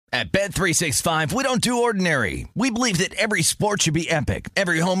At Bet365, we don't do ordinary. We believe that every sport should be epic.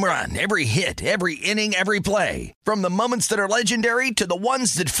 Every home run, every hit, every inning, every play. From the moments that are legendary to the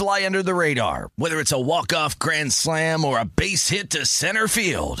ones that fly under the radar. Whether it's a walk-off grand slam or a base hit to center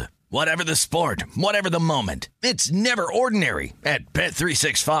field. Whatever the sport, whatever the moment. It's never ordinary at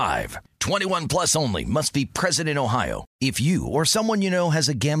Bet365. 21 plus only. Must be present in Ohio. If you or someone you know has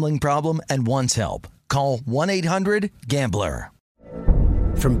a gambling problem and wants help, call 1-800-GAMBLER.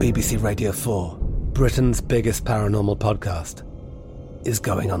 From BBC Radio 4, Britain's biggest paranormal podcast is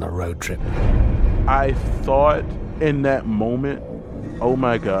going on a road trip. I thought in that moment, oh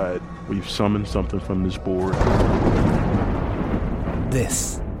my God, we've summoned something from this board.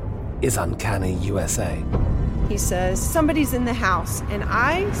 This is Uncanny USA. He says, somebody's in the house, and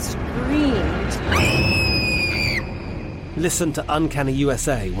I screamed. Listen to Uncanny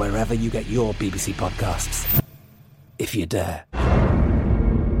USA wherever you get your BBC podcasts, if you dare.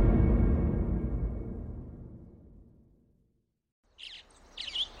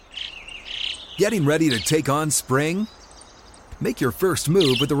 Getting ready to take on spring? Make your first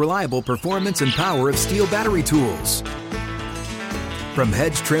move with the reliable performance and power of Steel battery tools. From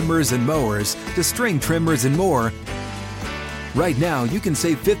hedge trimmers and mowers to string trimmers and more, right now you can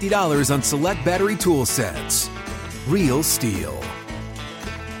save $50 on select battery tool sets. Real Steel.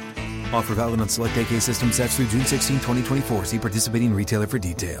 Offer valid on select AK system sets through June 16, 2024. See participating retailer for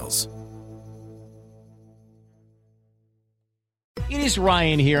details. It is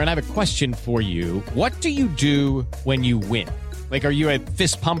Ryan here, and I have a question for you. What do you do when you win? Like, are you a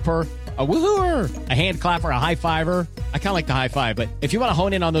fist pumper, a woo-hooer, a hand clapper, a high-fiver? I kind of like the high-five, but if you want to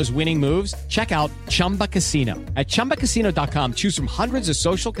hone in on those winning moves, check out Chumba Casino. At ChumbaCasino.com, choose from hundreds of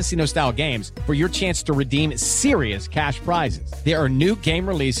social casino-style games for your chance to redeem serious cash prizes. There are new game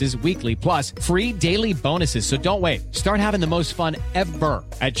releases weekly, plus free daily bonuses, so don't wait. Start having the most fun ever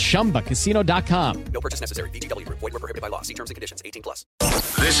at ChumbaCasino.com. No purchase necessary. VGW. Void where prohibited by law. See terms and conditions. 18+.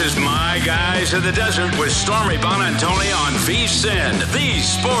 This is My Guys in the Desert with Stormy Bonantoni on VSiN, the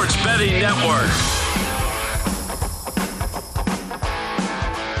Sports Betting Network.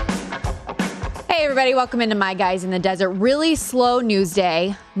 Hey everybody, welcome into My Guys in the Desert. Really slow news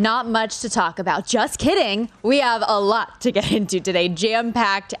day. Not much to talk about. Just kidding. We have a lot to get into today.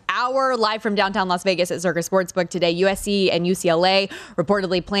 Jam-packed hour live from downtown Las Vegas at Circa Sportsbook today. USC and UCLA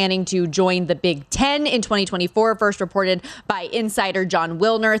reportedly planning to join the Big Ten in 2024. First reported by insider John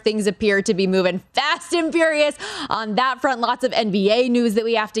Wilner. Things appear to be moving fast and furious on that front. Lots of NBA news that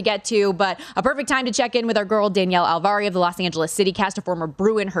we have to get to, but a perfect time to check in with our girl Danielle Alvari of the Los Angeles City Cast, a former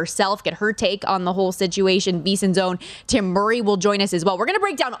Bruin herself, get her take on the whole situation. VSiN's own Tim Murray will join us as well. We're going to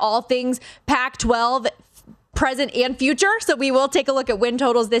break down all things Pac-12 present and future. So we will take a look at win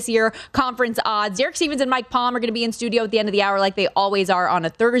totals this year, conference odds. Derek Stevens and Mike Palm are going to be in studio at the end of the hour like they always are on a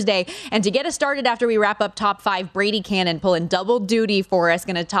Thursday. And to get us started after we wrap up top five, Brady Cannon pulling double duty for us,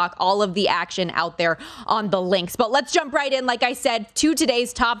 going to talk all of the action out there on the links. But let's jump right in, like I said, to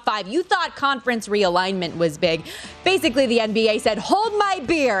today's top five. You thought conference realignment was big. Basically, the NBA said, hold my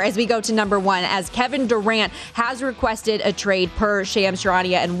beer as we go to number one, as Kevin Durant has requested a trade per Shams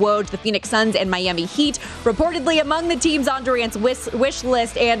Charania and Woj. The Phoenix Suns and Miami Heat reportedly among the teams on Durant's wish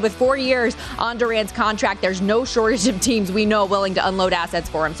list, and with 4 years on Durant's contract, there's no shortage of teams we know willing to unload assets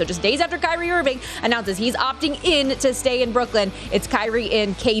for him. So just days after Kyrie Irving announces he's opting in to stay in Brooklyn, it's Kyrie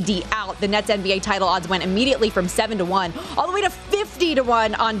in, KD out. The Nets NBA title odds went immediately from 7-1 all the way to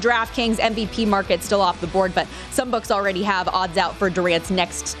 50-1 on DraftKings. MVP market still off the board, but some books already have odds out for Durant's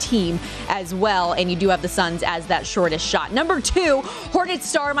next team as well, and you do have the Suns as that shortest shot. Number two, Hornets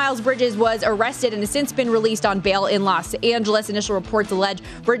star Miles Bridges was arrested and has since been released on bail in Los Angeles. Initial reports allege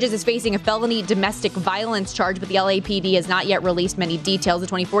Bridges is facing a felony domestic violence charge, but the LAPD has not yet released many details. The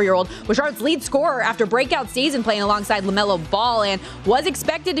 24-year-old was Charlotte's lead scorer after breakout season playing alongside LaMelo Ball, and was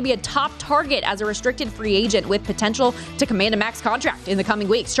expected to be a top target as a restricted free agent with potential to command a max contract in the coming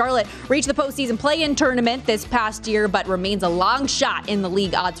weeks. Charlotte reached the postseason play-in tournament this past year, but remains a long shot in the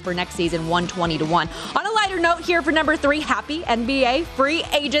league odds for next season, 120-1. On a lighter note here for number three, happy NBA free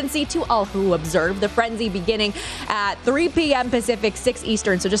agency to all who observe. The frenzy beginning at 3 p.m. Pacific, 6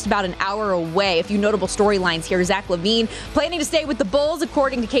 Eastern, so just about an hour away. A few notable storylines here. Zach LaVine planning to stay with the Bulls,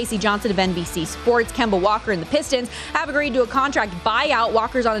 according to Casey Johnson of NBC Sports. Kemba Walker and the Pistons have agreed to a contract buyout.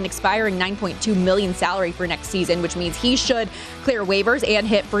 Walker's on an expiring $9.2 million salary for next season, which means he should clear waivers and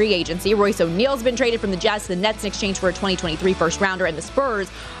hit free agency. Royce O'Neal's been traded from the Jazz to the Nets in exchange for a 2023 first-rounder, and the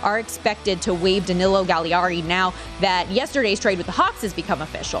Spurs are expected to waive Danilo Gallinari now that yesterday's trade with the Hawks has become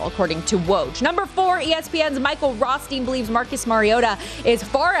official, according to Woj. Number four, ESPN ESPN's Michael Rothstein believes Marcus Mariota is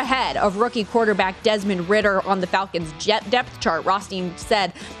far ahead of rookie quarterback Desmond Ridder on the Falcons' depth chart. Rothstein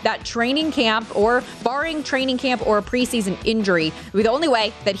said that barring training camp or a preseason injury, will be the only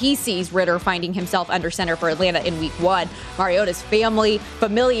way that he sees Ridder finding himself under center for Atlanta in week 1. Mariota's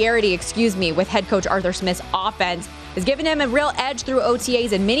familiarity with head coach Arthur Smith's offense has given him a real edge through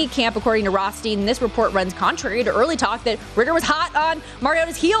OTAs and minicamp, according to Rothstein. This report runs contrary to early talk that Ridder was hot on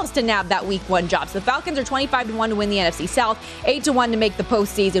Mariota's heels to nab that week 1 job. So the Falcons are 25-1 to win the NFC South, 8-1 to make the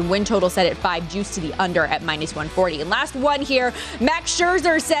postseason. Win total set at 5, juice to the under at -140. And last one here, Max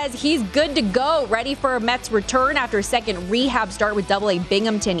Scherzer says he's good to go, ready for a Mets return after a second rehab start with AA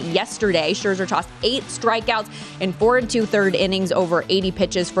Binghamton yesterday. Scherzer tossed 8 strikeouts in 4 2/3 innings over 80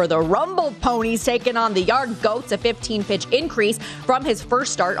 pitches for the Rumble Ponies, taking on the Yard Goats, a 15-pitch increase from his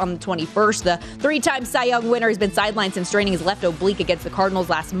first start on the 21st. The 3-time Cy Young winner has been sidelined since straining his left oblique against the Cardinals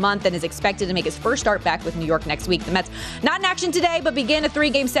last month and is expected to make his first start back with New York next week. The Mets not in action today, but begin a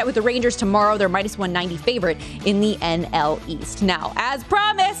 3-game set with the Rangers tomorrow. They're -190 favorite in the NL East. Now, as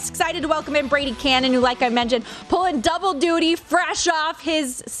promised, excited to welcome in Brady Cannon, who, like I mentioned, pulling double duty, fresh off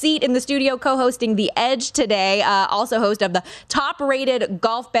his seat in the studio, co-hosting The Edge today. Also host of the top-rated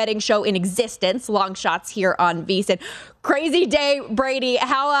golf betting show in existence, Long Shots, here on VSiN. Crazy day, Brady.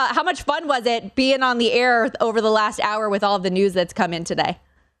 How much fun was it being on the air over the last hour with all of the news that's come in today?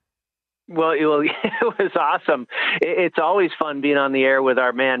 Well, it was awesome. It's always fun being on the air with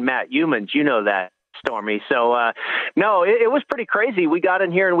our man, Matt Humans. You know that, Stormy. So, no, it was pretty crazy. We got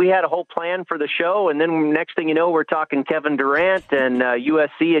in here and we had a whole plan for the show. And then next thing you know, we're talking Kevin Durant and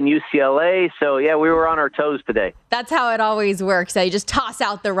USC and UCLA. So, yeah, we were on our toes today. That's how it always works. You just toss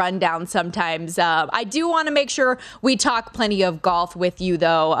out the rundown sometimes. I do want to make sure we talk plenty of golf with you,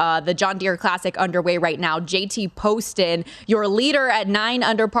 though. The John Deere Classic underway right now. JT Poston, your leader at 9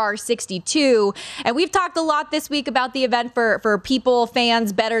 under par 62. And we've talked a lot this week about the event for people,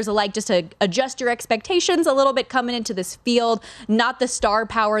 fans, bettors alike, just to adjust your expectations a little bit coming into this field. Not the star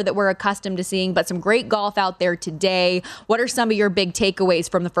power that we're accustomed to seeing, but some great golf out there today. What are some of your big takeaways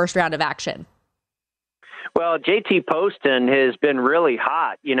from the first round of action? Well, JT Poston has been really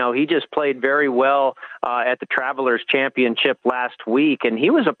hot. You know, he just played very well at the Travelers Championship last week, and he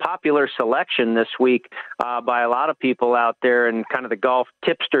was a popular selection this week by a lot of people out there in kind of the golf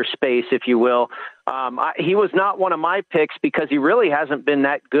tipster space, if you will. He was not one of my picks because he really hasn't been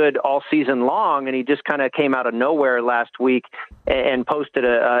that good all season long, and he just kind of came out of nowhere last week and posted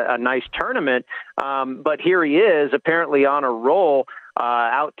a nice tournament. But here he is, apparently on a roll.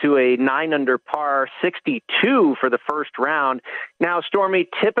 Out to a 9 under par 62 for the first round. Now, Stormy,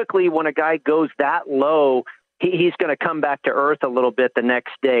 typically when a guy goes that low, he's going to come back to earth a little bit the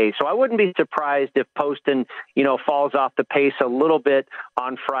next day. So I wouldn't be surprised if Poston, falls off the pace a little bit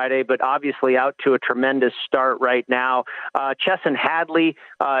on Friday, but obviously out to a tremendous start right now. Chesson Hadley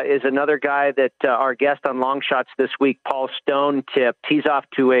is another guy that our guest on Long Shots this week, Paul Stone, tipped. He's off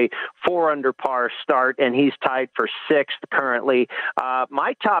to a 4 under par start, and he's tied for 6th currently.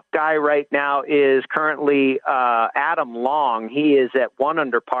 My top guy right now is currently Adam Long. He is at 1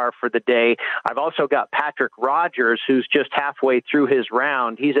 under par for the day. I've also got Patrick Rogers, who's just halfway through his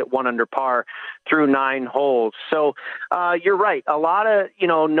round. He's at 1 under par through 9 holes. So you're right. A lot of,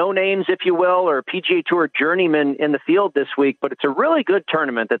 no names, if you will, or PGA Tour journeymen in the field this week, but it's a really good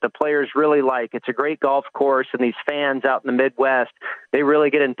tournament that the players really like. It's a great golf course, and these fans out in the Midwest, they really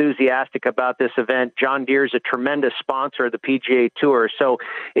get enthusiastic about this event. John Deere is a tremendous sponsor of the PGA Tour. So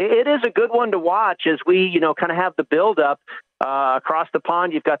it is a good one to watch as we, kind of have the build-up. Across the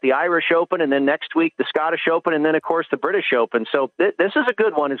pond, you've got the Irish Open, and then next week the Scottish Open, and then, of course, the British Open. So this is a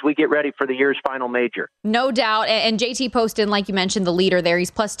good one as we get ready for the year's final major. No doubt. And JT Poston, like you mentioned, the leader there,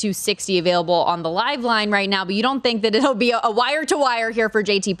 he's plus 260 available on the live line right now, but you don't think that it'll be a wire-to-wire here for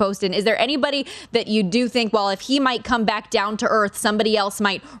JT Poston. Is there anybody that you do think, well, if he might come back down to earth, somebody else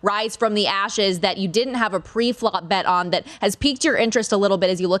might rise from the ashes that you didn't have a pre-flop bet on that has piqued your interest a little bit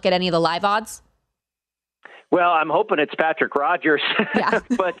as you look at any of the live odds? Well, I'm hoping it's Patrick Rogers, yeah.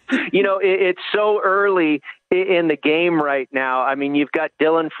 But, it's so early in the game right now. I mean, you've got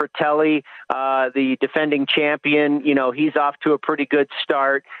Dylan Fratelli, the defending champion. He's off to a pretty good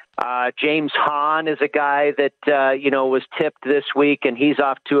start. James Hahn is a guy that, was tipped this week, and he's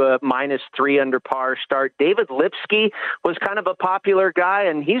off to a -3 under par start. David Lipsky was kind of a popular guy,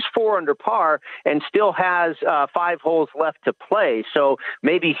 and he's 4 under par and still has 5 holes left to play. So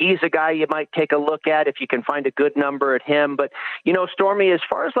maybe he's a guy you might take a look at if you can find a good number at him. But, Stormy, as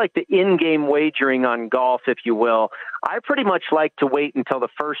far as like the in-game wagering on golf, if you will, I pretty much like to wait until the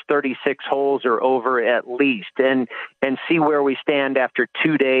first 36 holes are over at least and see where we stand after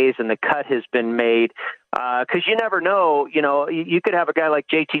 2 days and the cut has been made. Because you never know, you could have a guy like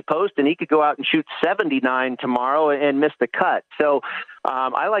JT Post and he could go out and shoot 79 tomorrow and miss the cut. So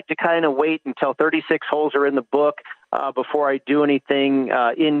I like to kind of wait until 36 holes are in the book before I do anything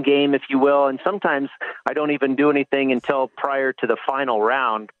in game, if you will. And sometimes I don't even do anything until prior to the final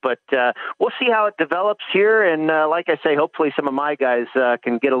round. But we'll see how it develops here. And like I say, hopefully some of my guys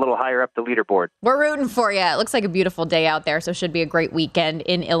can get a little higher up the leaderboard. We're rooting for you. It looks like a beautiful day out there, so should be a great weekend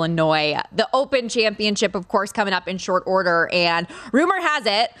in Illinois. The Open Championship, of course, coming up in short order. And rumor has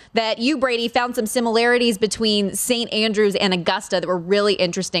it that you, Brady, found some similarities between St. Andrews and Augusta that were really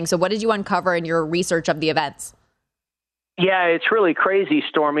interesting. So what did you uncover in your research of the events? Yeah, it's really crazy,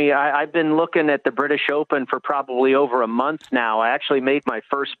 Stormy. I've been looking at the British Open for probably over a month now. I actually made my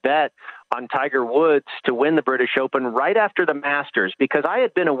first bet on Tiger Woods to win the British Open right after the Masters because I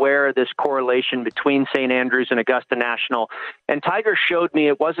had been aware of this correlation between St. Andrews and Augusta National. And Tiger showed me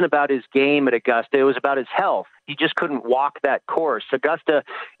it wasn't about his game at Augusta. It was about his health. He just couldn't walk that course. Augusta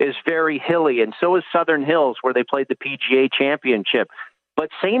is very hilly, and so is Southern Hills, where they played the PGA Championship. But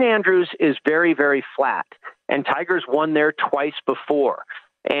St. Andrews is very, very flat, and Tiger's won there twice before.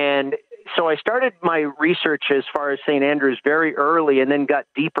 And so I started my research as far as St. Andrews very early and then got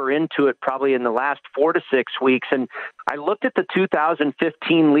deeper into it probably in the last 4 to 6 weeks. And I looked at the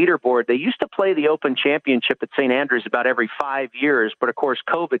 2015 leaderboard. They used to play the Open Championship at St. Andrews about every 5 years, but of course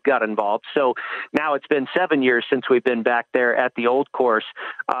COVID got involved. So now it's been 7 years since we've been back there at the old course.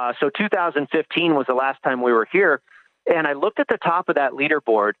 So 2015 was the last time we were here. And I looked at the top of that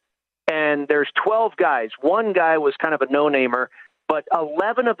leaderboard, and there's 12 guys. One guy was kind of a no-namer, but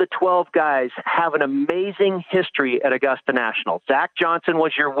 11 of the 12 guys have an amazing history at Augusta National. Zach Johnson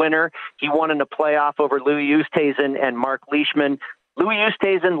was your winner. He won in a playoff over Louis Oosthuizen and Mark Leishman. Louis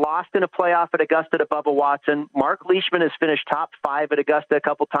Oosthuizen lost in a playoff at Augusta to Bubba Watson. Mark Leishman has finished top 5 at Augusta a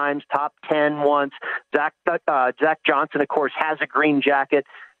couple times, top 10 once. Zach Johnson, of course, has a green jacket.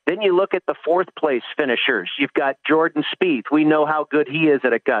 Then you look at the fourth place finishers. You've got Jordan Spieth. We know how good he is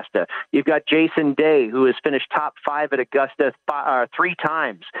at Augusta. You've got Jason Day, who has finished top 5 at Augusta 3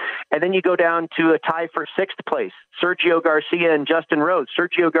 times. And then you go down to a tie for 6th place, Sergio Garcia and Justin Rose.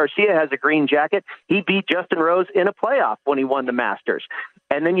 Sergio Garcia has a green jacket. He beat Justin Rose in a playoff when he won the Masters.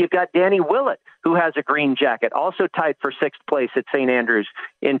 And then you've got Danny Willett, who has a green jacket, also tied for 6th place at St. Andrews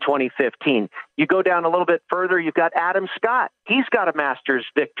in 2015. You go down a little bit further, you've got Adam Scott. He's got a Masters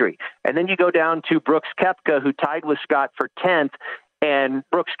victory. And then you go down to Brooks Koepka, who tied with Scott for 10th. And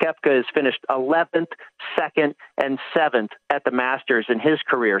Brooks Koepka has finished 11th, 2nd, and 7th at the Masters in his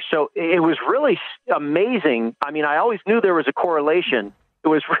career. So it was really amazing. I mean, I always knew there was a correlation. It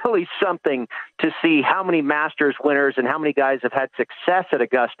was really something to see how many Masters winners and how many guys have had success at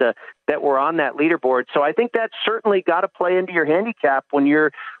Augusta that were on that leaderboard. So I think that's certainly got to play into your handicap when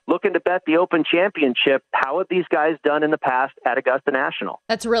you're looking to bet the Open Championship. How have these guys done in the past at Augusta National?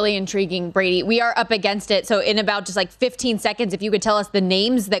 That's really intriguing, Brady. We are up against it. So in about just like 15 seconds, if you could tell us the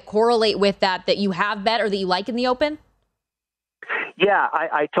names that correlate with that you have bet or that you like in the Open? Yeah,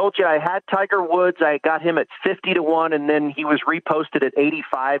 I told you I had Tiger Woods. I got him at 50-1, and then he was reposted at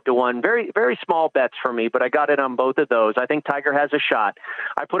 85-1. Very, very small bets for me, but I got it on both of those. I think Tiger has a shot.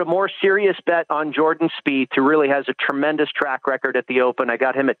 I put a more serious bet on Jordan Spieth, who really has a tremendous track record at the Open. I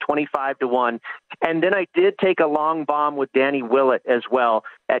got him at 25-1. And then I did take a long bomb with Danny Willett as well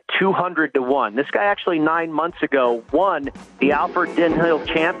at 200-1. This guy actually 9 months ago won the Alfred Denhill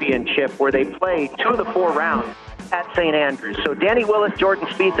Championship, where they played 2 of the 4 rounds at St. Andrews. So Danny Willett, Jordan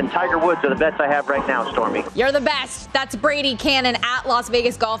Spieth, and Tiger Woods are the bets I have right now, Stormy. You're the best. That's Brady Cannon at Las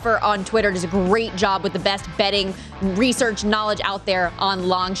Vegas Golfer on Twitter. Does a great job with the best betting research knowledge out there on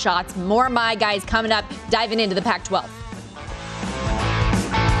long shots. More of my guys coming up, diving into the Pac-12.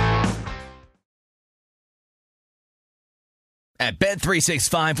 At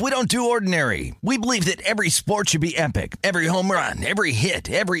Bet365, we don't do ordinary. We believe that every sport should be epic. Every home run, every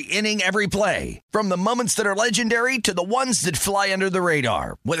hit, every inning, every play. From the moments that are legendary to the ones that fly under the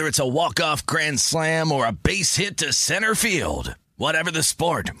radar. Whether it's a walk-off grand slam or a base hit to center field. Whatever the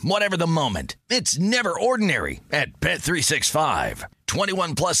sport, whatever the moment. It's never ordinary at Bet365.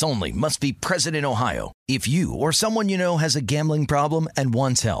 21 plus only. Must be present in Ohio. If you or someone you know has a gambling problem and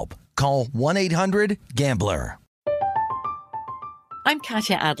wants help, call 1-800-GAMBLER. I'm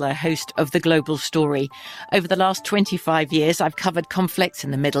Katya Adler, host of The Global Story. Over the last 25 years, I've covered conflicts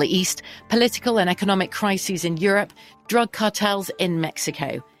in the Middle East, political and economic crises in Europe, drug cartels in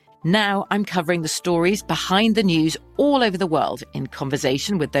Mexico. Now I'm covering the stories behind the news all over the world in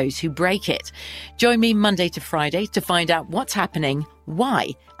conversation with those who break it. Join me Monday to Friday to find out what's happening, why,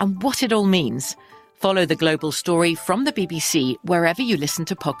 and what it all means. Follow The Global Story from the BBC wherever you listen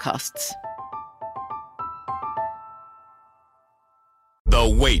to podcasts.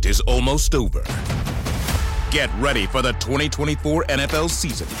 The wait is almost over. Get ready for the 2024 NFL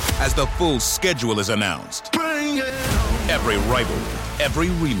season as the full schedule is announced. Every rivalry, every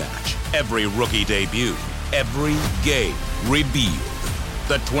rematch, every rookie debut, every game revealed.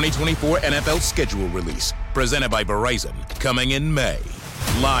 The 2024 NFL schedule release, presented by Verizon, coming in May.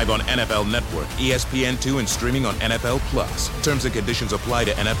 Live on NFL Network, ESPN2, and streaming on NFL Plus. Terms and conditions apply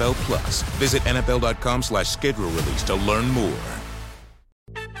to NFL Plus. Visit NFL.com/schedule release to learn more.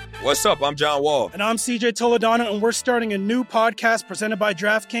 What's up? I'm John Wall. And I'm CJ Toledano, and we're starting a new podcast presented by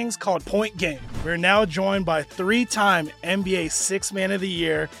DraftKings called Point Game. We're now joined by three-time NBA Sixth Man of the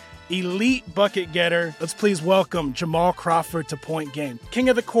Year, elite bucket getter. Let's please welcome Jamal Crawford to Point Game. King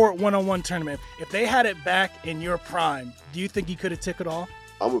of the Court one-on-one tournament. If they had it back in your prime, do you think you could have took it all?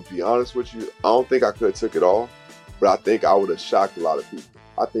 I'm going to be honest with you. I don't think I could have took it all, but I think I would have shocked a lot of people.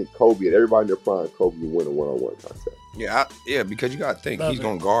 I think Kobe and everybody in their prime, Kobe would win a one-on-one contest. Yeah, because you got to think he's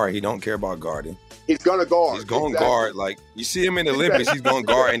going to guard. He don't care about guarding. He's going to guard. He's going to guard. Like, you see him in the Olympics, he's going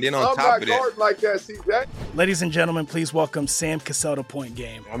to guard. And then on top of that. I'm not guarding like that, CJ. Ladies and gentlemen, please welcome Sam Cassell to Point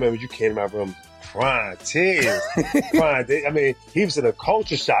Game. I remember you came out from crying, tears, crying. I mean, he was in a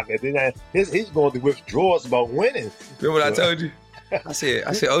culture shock. And then he's going through withdrawals about winning. Remember what I told you? I said,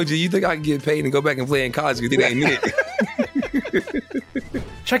 OG, you think I can get paid and go back and play in college because it ain't it?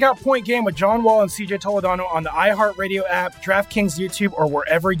 Check out Point Game with John Wall and CJ Toledano on the iHeartRadio app, DraftKings YouTube, or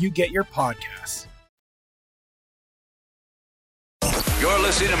wherever you get your podcasts. You're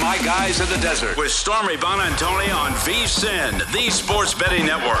listening to My Guys in the Desert with Stormy Bonantoni on VSiN, the Sports Betting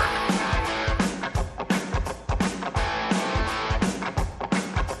Network.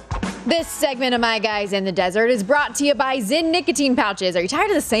 This segment of My Guys in the Desert is brought to you by Zyn nicotine pouches. Are you tired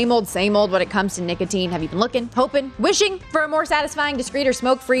of the same old when it comes to nicotine? Have you been looking, hoping, wishing for a more satisfying, discreet, or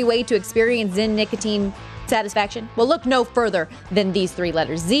smoke-free way to experience Zyn nicotine satisfaction? Well, look no further than these three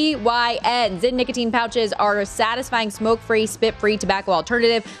letters, ZYN. Zyn nicotine pouches are a satisfying, smoke-free, spit-free tobacco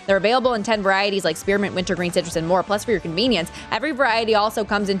alternative. They're available in 10 varieties like spearmint, wintergreen, citrus, and more. Plus, for your convenience, every variety also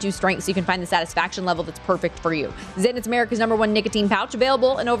comes in 2 strengths, so you can find the satisfaction level that's perfect for you. Zyn is America's #1 nicotine pouch,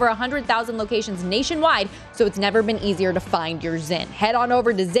 available in over 100,000 locations nationwide, so it's never been easier to find your Zyn. Head on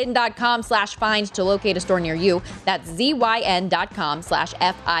over to zyn.com/find to locate a store near you. That's zyn.com/FIND.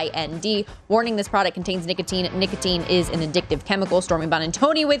 Warning, this product contains nicotine. Nicotine is an addictive chemical. Stormy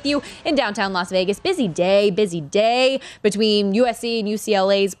Bonantoni with you in downtown Las Vegas. Busy day between USC and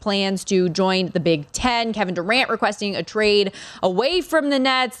UCLA's plans to join the Big Ten. Kevin Durant requesting a trade away from the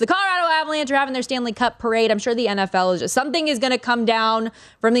Nets. The Colorado Avalanche are having their Stanley Cup parade. I'm sure the NFL is just, something is going to come down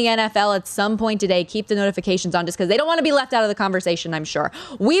from the NFL at some point today. Keep the notifications on just because they don't want to be left out of the conversation, I'm sure.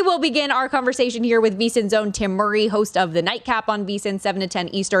 We will begin our conversation here with VSiN's own Tim Murray, host of The Nightcap on VSiN, 7 to 10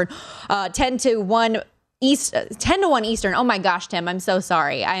 Eastern, 10 to 1 Eastern. Oh my gosh, Tim, I'm so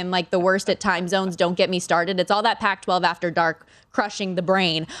sorry. I am like the worst at time zones. Don't get me started. It's all that Pac-12 after dark crushing the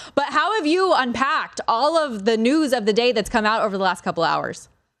brain. But how have you unpacked all of the news of the day that's come out over the last couple hours?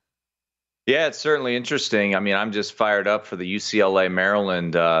 Yeah, it's certainly interesting. I mean, I'm just fired up for the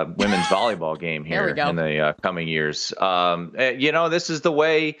UCLA-Maryland women's volleyball game here in the coming years. This is the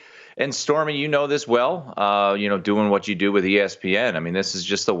way, and Stormy, you know this well, doing what you do with ESPN. I mean, this is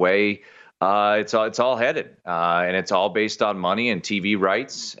just the way it's all headed, and it's all based on money and TV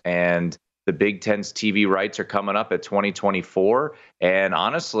rights. And the Big Ten's TV rights are coming up at 2024. And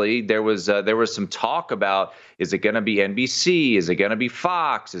honestly, there was some talk about, is it going to be NBC? Is it going to be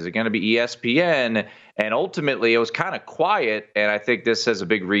Fox? Is it going to be ESPN? And ultimately, it was kind of quiet. And I think this has a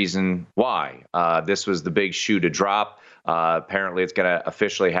big reason why. This was the big shoe to drop. Apparently, it's going to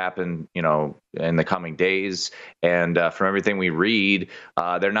officially happen, in the coming days. And from everything we read,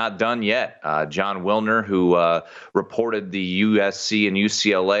 they're not done yet. John Wilner, who reported the USC and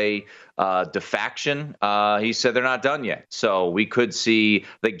UCLA defaction, he said they're not done yet. So we could see,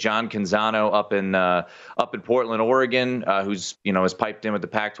 like John Canzano up in Portland, Oregon, who's has piped in with the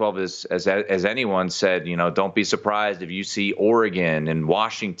Pac-12 as anyone said, don't be surprised if you see Oregon and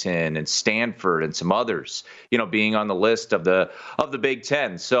Washington and Stanford and some others, being on the list of the Big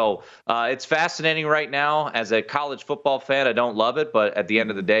Ten. So it's fascinating right now. As a college football fan, I don't love it, but at the end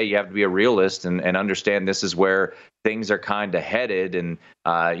of the day, you have to be a realist and understand this is where things are kind of headed. And,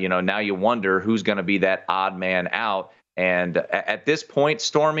 now you wonder who's going to be that odd man out. And at this point,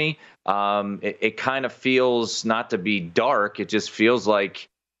 Stormy, it kind of feels, not to be dark, it just feels like,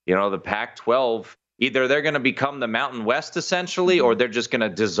 the Pac-12 either they're going to become the Mountain West essentially, or they're just going to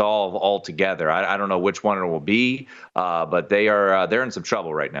dissolve altogether. I don't know which one it will be, but they're in some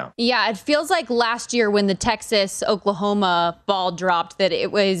trouble right now. Yeah, it feels like last year when the Texas-Oklahoma ball dropped that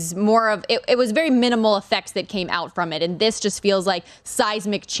it was more of, it was very minimal effects that came out from it. And this just feels like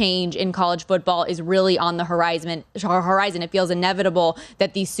seismic change in college football is really on the horizon. It feels inevitable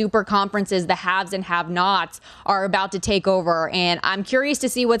that these super conferences, the haves and have-nots, are about to take over. And I'm curious to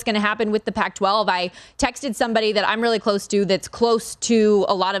see what's going to happen with the Pac-12. I texted somebody that I'm really close to that's close to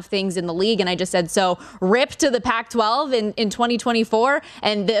a lot of things in the league, and I just said, so rip to the Pac-12 in 2024,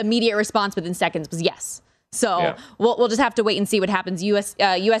 and the immediate response within seconds was yes. So we'll just have to wait and see what happens. USC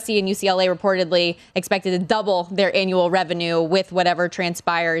and UCLA reportedly expected to double their annual revenue with whatever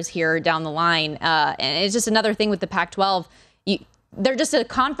transpires here down the line. And it's just another thing with the Pac-12. They're just a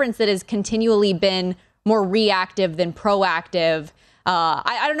conference that has continually been more reactive than proactive.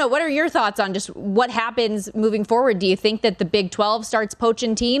 I don't know. What are your thoughts on just what happens moving forward? Do you think that the Big 12 starts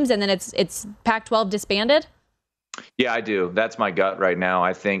poaching teams and then it's Pac-12 disbanded? Yeah, I do. That's my gut right now.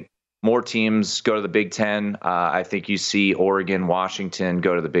 I think more teams go to the Big 10. I think you see Oregon, Washington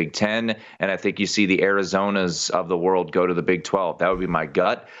go to the Big 10, and I think you see the Arizonas of the world go to the Big 12. That would be my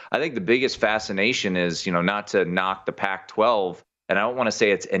gut. I think the biggest fascination is, not to knock the Pac-12. And I don't want to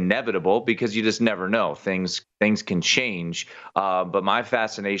say it's inevitable because you just never know. Things can change. But my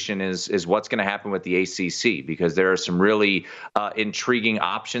fascination is what's going to happen with the ACC, because there are some really intriguing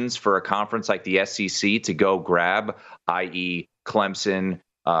options for a conference like the SEC to go grab, i.e. Clemson,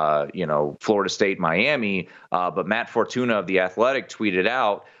 Florida State, Miami. But Matt Fortuna of The Athletic tweeted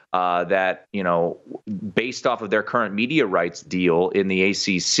out that, based off of their current media rights deal in the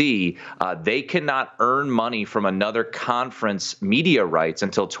ACC, they cannot earn money from another conference media rights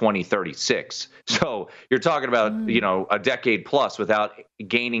until 2036. So you're talking about, a decade plus without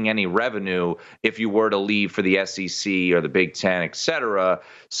gaining any revenue if you were to leave for the SEC or the Big Ten, et cetera.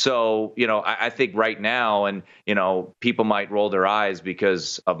 So, I think right now, and, people might roll their eyes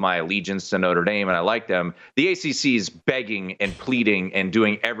because of my allegiance to Notre Dame, and I like them. The ACC is begging and pleading and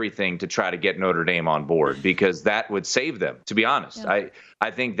doing everything to try to get Notre Dame on board, because that would save them, to be honest. Yeah.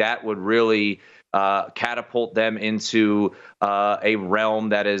 I think that would really catapult them into a realm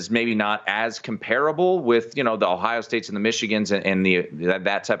that is maybe not as comparable with, the Ohio States and the Michigans and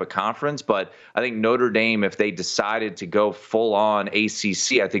that type of conference. But I think Notre Dame, if they decided to go full on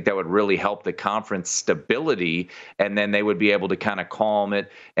ACC, I think that would really help the conference stability. And then they would be able to kind of calm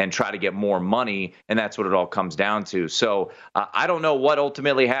it and try to get more money. And that's what it all comes down to. So I don't know what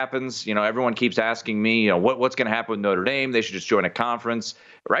ultimately happens. Everyone keeps asking me, what's going to happen with Notre Dame? They should just join a conference.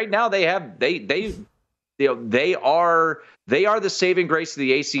 Right now, they are the saving grace of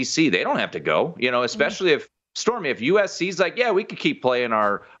the ACC. They don't have to go, especially if USC's like, yeah, we could keep playing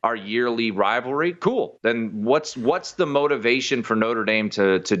our yearly rivalry. Cool. Then what's the motivation for Notre Dame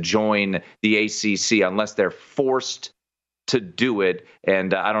to join the ACC unless they're forced to do it?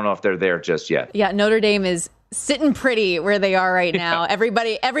 And I don't know if they're there just yet. Yeah, Notre Dame is sitting pretty where they are right now.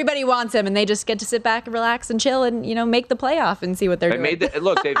 Yeah. Everybody wants them, and they just get to sit back and relax and chill and, make the playoff and see what they're doing. They've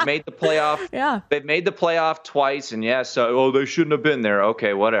made the playoff. Yeah. They've made the playoff twice, and they shouldn't have been there.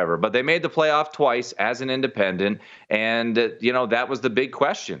 Okay, whatever. But they made the playoff twice as an independent, and, that was the big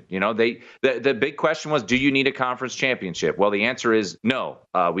question. The big question was, do you need a conference championship? Well, the answer is no.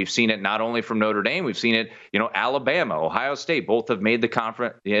 We've seen it not only from Notre Dame, we've seen it, Alabama, Ohio State, both have made the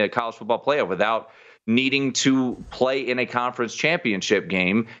college football playoff without needing to play in a conference championship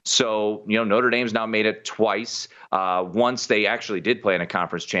game. So, Notre Dame's now made it twice. Once they actually did play in a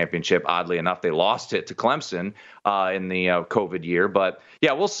conference championship, oddly enough, they lost it to Clemson in the COVID year. But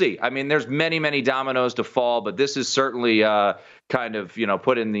yeah, we'll see. I mean, there's many, many dominoes to fall, but this is certainly kind of,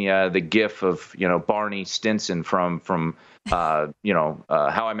 put in the gif of, Barney Stinson from How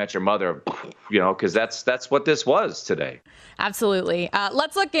I Met Your Mother, because that's what this was today. Absolutely.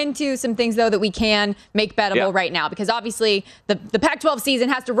 Let's look into some things, though, that we can make bettable right now, because obviously the Pac-12 season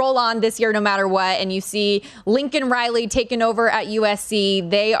has to roll on this year no matter what. And you see Lincoln Riley taking over at USC.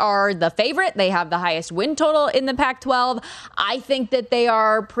 They are the favorite. They have the highest win total in the Pac-12. I think that they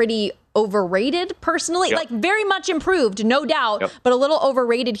are pretty overrated personally, like very much improved, no doubt, but a little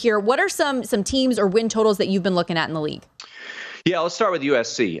overrated here. What are some teams or win totals that you've been looking at in the league? Yeah, let's start with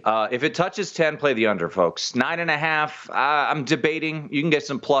USC. If it touches 10, play the under, folks. 9.5, I'm debating. You can get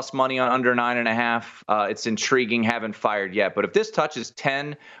some plus money on under 9.5. It's intriguing, haven't fired yet. But if this touches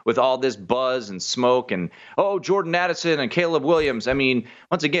 10 with all this buzz and smoke and, Jordan Addison and Caleb Williams, I mean,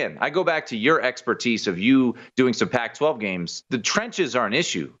 once again, I go back to your expertise of you doing some Pac-12 games. The trenches are an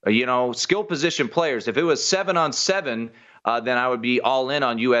issue. Skill position players. If it was 7-on-7, then I would be all in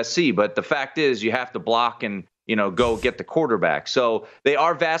on USC. But the fact is you have to block and go get the quarterback. So they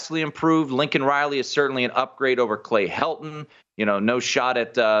are vastly improved. Lincoln Riley is certainly an upgrade over Clay Helton. No shot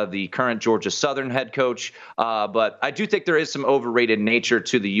at the current Georgia Southern head coach. But I do think there is some overrated nature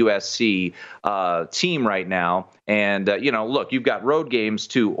to the USC team right now. And, look, you've got road games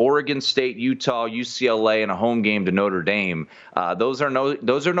to Oregon State, Utah, UCLA, and a home game to Notre Dame. Those are no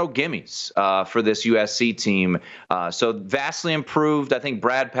gimmies for this USC team. So vastly improved. I think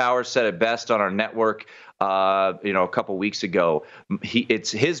Brad Powers said it best on our network. A couple weeks ago,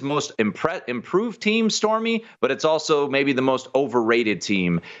 it's his most improved team, Stormy, but it's also maybe the most overrated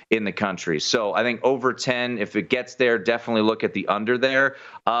team in the country. So I think over 10, if it gets there, definitely look at the under there.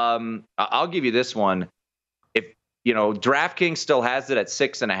 I'll give you this one. DraftKings still has it at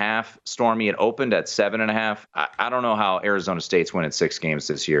 6.5. Stormy, it opened at 7.5. I don't know how Arizona State's winning 6 games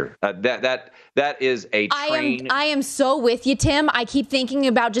this year. That is a train. I am so with you, Tim. I keep thinking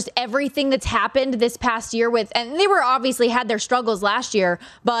about just everything that's happened this past year and they were obviously had their struggles last year,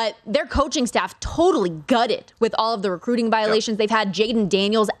 but their coaching staff totally gutted with all of the recruiting violations. Yep. They've had Jaden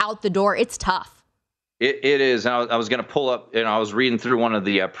Daniels out the door. It's tough. It is. I was going to pull up, I was reading through one of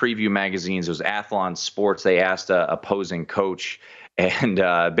the preview magazines. It was Athlon Sports. They asked a opposing coach, and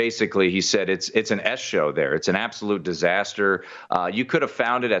basically he said it's an S show there. It's an absolute disaster. You could have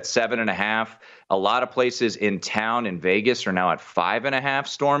found it at 7.5. A lot of places in town in Vegas are now at 5.5,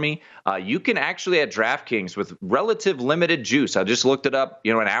 Stormy. You can actually at DraftKings with relative limited juice. I just looked it up,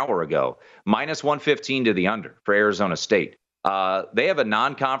 an hour ago. -115 to the under for Arizona State. They have a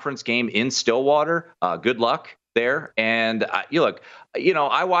non-conference game in Stillwater. Good luck there. And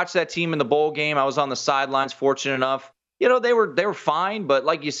I watched that team in the bowl game. I was on the sidelines, fortunate enough. They were fine, but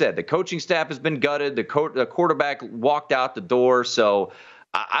like you said, the coaching staff has been gutted. The quarterback walked out the door. So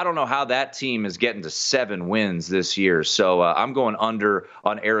I don't know how that team is getting to 7 wins this year. So I'm going under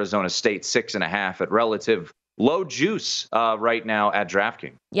on Arizona State 6.5 at relative low juice right now at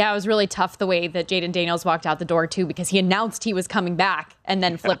DraftKings. Yeah, it was really tough the way that Jaden Daniels walked out the door, too, because he announced he was coming back and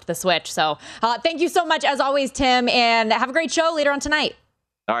then flipped the switch. So thank you so much, as always, Tim, and have a great show later on tonight.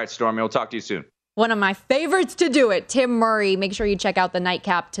 All right, Stormy, we'll talk to you soon. One of my favorites to do it, Tim Murray. Make sure you check out the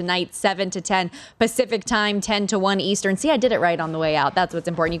Nightcap tonight, 7 to 10 Pacific time, 10 to 1 Eastern. See, I did it right on the way out. That's what's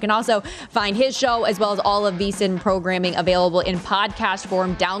important. You can also find his show as well as all of VSiN programming available in podcast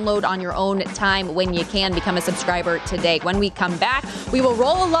form. Download on your own time when you can. Become a subscriber today. When we come back, we will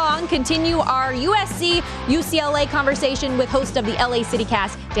roll along, continue our USC UCLA conversation with host of the LA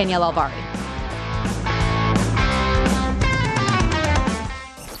CityCast, Danielle Alvari.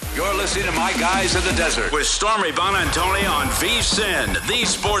 You're listening to My Guys in the Desert with Stormy Buonantony on VSiN, the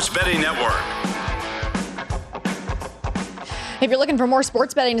Sports Betting Network. If you're looking for more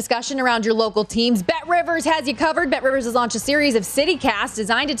sports betting discussion around your local teams, BetRivers has you covered. BetRivers has launched a series of CityCasts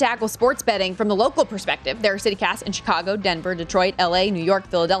designed to tackle sports betting from the local perspective. There are CityCasts in Chicago, Denver, Detroit, LA, New York,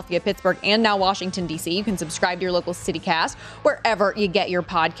 Philadelphia, Pittsburgh, and now Washington, D.C. You can subscribe to your local CityCast wherever you get your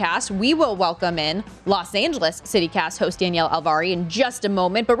podcast. We will welcome in Los Angeles CityCast host Danielle Alvari in just a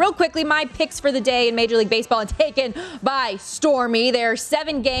moment. But real quickly, my picks for the day in Major League Baseball and taken by Stormy. There are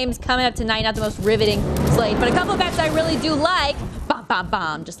 7 games coming up tonight, not the most riveting slate, but a couple of bets I really do like. Bam, bam,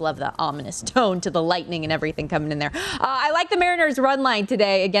 bam. Just love the ominous tone to the lightning and everything coming in there. I like the Mariners' run line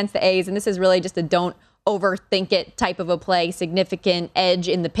today against the A's, and this is really just a don't overthink it type of a play. Significant edge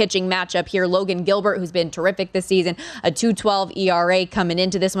in the pitching matchup here. Logan Gilbert, who's been terrific this season, a 2.12 ERA coming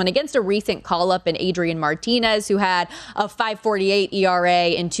into this one against a recent call-up in Adrian Martinez, who had a 5.48 ERA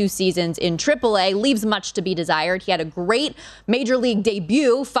in 2 seasons in AAA. Leaves much to be desired. He had a great major league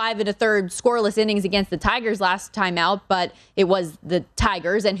debut, 5 1/3 scoreless innings against the Tigers last time out, but it was the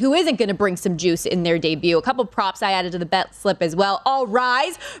Tigers, and who isn't going to bring some juice in their debut? A couple props I added to the bet slip as well. All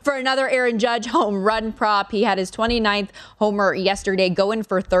rise for another Aaron Judge home run prop. He had his 29th homer yesterday, going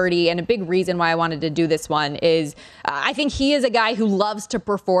for 30. And a big reason why I wanted to do this one is I think he is a guy who loves to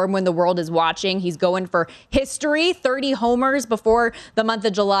perform when the world is watching. He's going for history. 30 homers before the month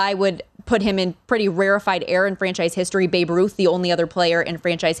of July would put him in pretty rarefied air in franchise history. Babe Ruth, the only other player in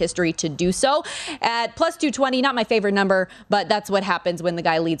franchise history to do so. At plus 220, not my favorite number, but that's what happens when the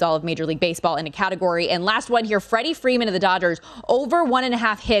guy leads all of Major League Baseball in a category. And last one here, Freddie Freeman of the Dodgers, over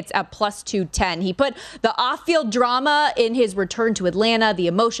 1.5 hits at plus 210. He put the off-field drama in his return to Atlanta, the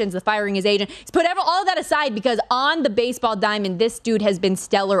emotions, the firing his agent. He's put all of that aside because on the baseball diamond, this dude has been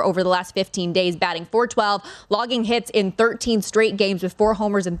stellar over the last 15 days, batting .412, logging hits in 13 straight games with 4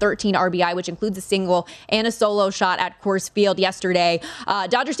 homers and 13 RBI, which includes a single and a solo shot at Coors Field yesterday.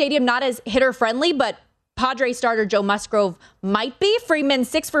 Dodger Stadium not as hitter-friendly, but Padres starter Joe Musgrove might be. Freeman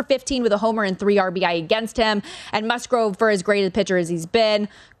 6 for 15 with a homer and 3 RBI against him. And Musgrove, for as great a pitcher as he's been,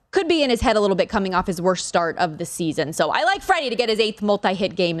 could be in his head a little bit coming off his worst start of the season. So I like Freddie to get his 8th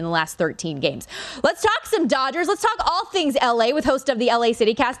multi-hit game in the last 13 games. Let's talk some Dodgers. Let's talk all things LA with host of the LA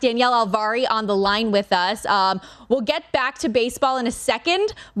CityCast, Danielle Alvari, on the line with us. We'll get back to baseball in a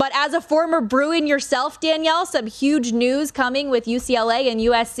second, but as a former Bruin yourself, Danielle, some huge news coming with UCLA and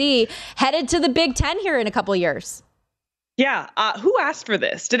USC headed to the Big Ten here in a couple years. Yeah. Who asked for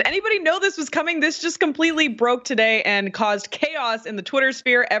this? Did anybody know this was coming? This just completely broke today and caused chaos in the Twitter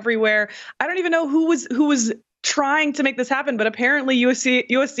sphere everywhere. I don't even know who was trying to make this happen, but apparently USC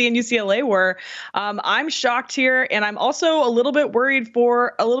and UCLA were. I'm shocked here, and I'm also a little bit worried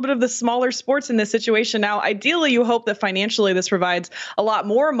for a little bit of the smaller sports in this situation. Now, ideally, you hope that financially this provides a lot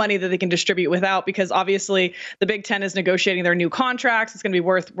more money that they can distribute without, because obviously the Big Ten is negotiating their new contracts. It's going to be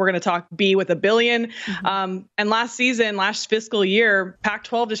worth, we're going to talk B with $1 billion. Mm-hmm. And last fiscal year,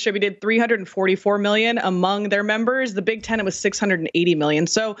 Pac-12 distributed $344 million among their members. The Big Ten, it was $680 million.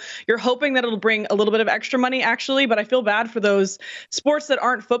 So you're hoping that it'll bring a little bit of extra money, actually, but I feel bad for those sports that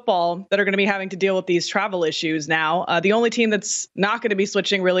aren't football that are going to be having to deal with these travel issues now. The only team that's not going to be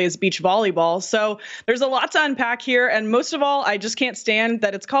switching really is beach volleyball. So there's a lot to unpack here. And most of all, I just can't stand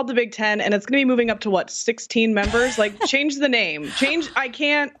that it's called the Big Ten and it's going to be moving up to 16 members? Like, change the name. I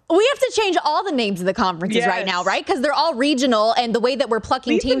can't. We have to change all the names of the conferences right now, right? Because they're all regional, and the way that we're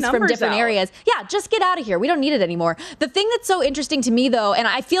plucking teams from different areas. Yeah, just get out of here. We don't need it anymore. The thing that's so interesting to me, though, and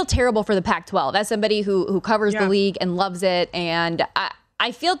I feel terrible for the Pac-12 as somebody who covers the league and loves it, and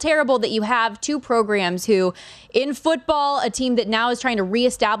I feel terrible that you have two programs who, in football, a team that now is trying to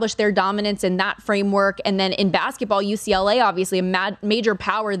reestablish their dominance in that framework, and then in basketball, UCLA, obviously a major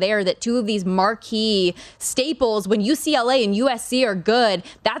power there, that two of these marquee staples, when UCLA and USC are good,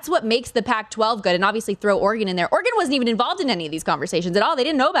 that's what makes the Pac-12 good, and obviously throw Oregon in there. Oregon wasn't even involved in any of these conversations at all. They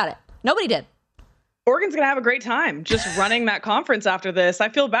didn't know about it. Nobody did. Oregon's going to have a great time just running that conference after this. I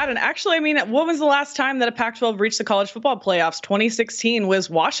feel bad. And actually, I mean, what was the last time that a Pac-12 reached the college football playoffs? 2016 was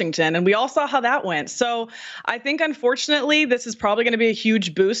Washington, and we all saw how that went. So I think, unfortunately, this is probably going to be a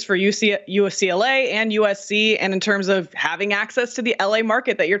huge boost for UCLA and USC. And in terms of having access to the LA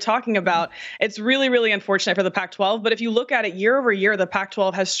market that you're talking about, it's really, really unfortunate for the Pac-12. But if you look at it year over year, the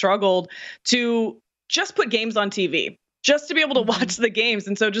Pac-12 has struggled to just put games on TV, just to be able to watch the games.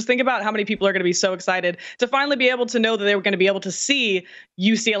 And so just think about how many people are going to be so excited to finally be able to know that they were going to be able to see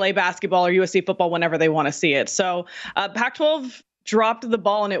UCLA basketball or USC football whenever they want to see it. So Pac-12 dropped the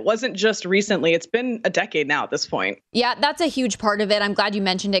ball, and it wasn't just recently. It's been a decade now at this point. Yeah, that's a huge part of it. I'm glad you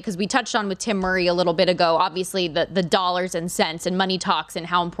mentioned it, because we touched on with Tim Murray a little bit ago, obviously the dollars and cents and money talks and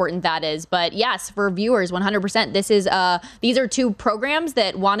how important that is. But yes, for viewers, 100%, these are two programs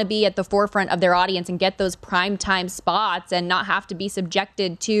that want to be at the forefront of their audience and get those primetime spots and not have to be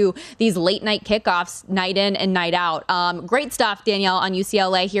subjected to these late night kickoffs night in and night out. Great stuff, Danielle, on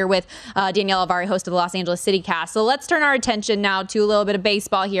UCLA here with Danielle Alvari, host of the Los Angeles CityCast. So let's turn our attention now to a little bit of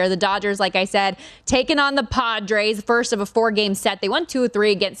baseball here. The Dodgers, like I said, taking on the Padres, first of a 4-game set. They won 2-3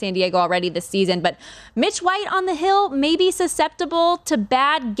 against San Diego already this season, but Mitch White on the hill may be susceptible to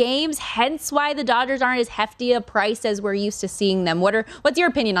bad games, hence why the Dodgers aren't as hefty a price as we're used to seeing them. What's your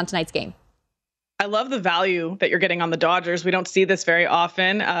opinion on tonight's game? I love the value that you're getting on the Dodgers. We don't see this very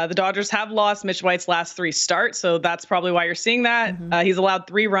often. The Dodgers have lost Mitch White's last 3 starts, so that's probably why you're seeing that. Mm-hmm. He's allowed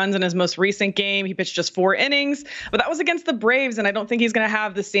 3 runs in his most recent game. He pitched just 4 innings, but that was against the Braves, and I don't think he's going to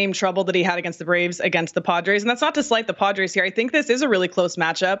have the same trouble that he had against the Braves against the Padres. And that's not to slight the Padres here. I think this is a really close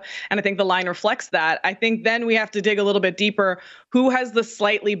matchup, and I think the line reflects that. I think then we have to dig a little bit deeper. Who has the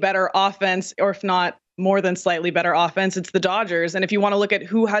slightly better offense, or if not more than slightly better offense? It's the Dodgers. And if you want to look at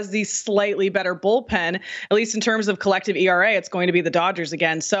who has the slightly better bullpen, at least in terms of collective ERA, it's going to be the Dodgers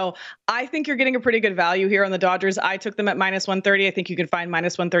again. So I think you're getting a pretty good value here on the Dodgers. I took them at -130. I think you can find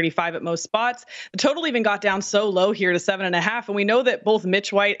 -135 at most spots. The total even got down so low here to 7.5. And we know that both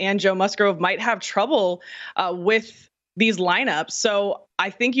Mitch White and Joe Musgrove might have trouble with these lineups. So I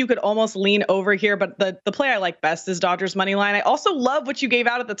think you could almost lean over here, but the play I like best is Dodgers money line. I also love what you gave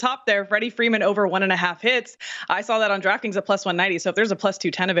out at the top there. Freddie Freeman over 1.5 hits. I saw that on DraftKings at plus 190. So if there's a plus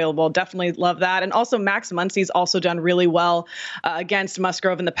 210 available, definitely love that. And also Max Muncy's also done really well against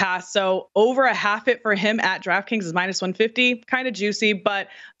Musgrove in the past. So over a half hit for him at DraftKings is minus 150. Kind of juicy, but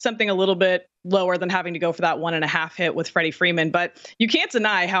something a little bit lower than having to go for that 1.5 hit with Freddie Freeman. But you can't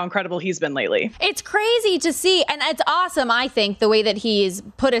deny how incredible he's been lately. It's crazy to see. And it's awesome, I think, the way that he's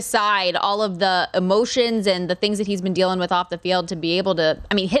put aside all of the emotions and the things that he's been dealing with off the field to be able to,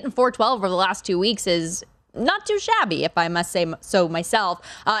 I mean, hitting 412 over the last 2 weeks is not too shabby, if I must say so myself.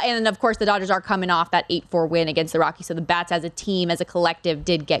 And of course, the Dodgers are coming off that 8-4 win against the Rockies. So the Bats as a team, as a collective,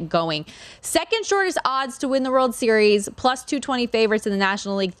 did get going. Second shortest odds to win the World Series, plus 220 favorites in the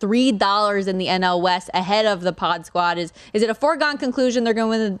National League, $3 in the NL West ahead of the Pod Squad. Is it a foregone conclusion they're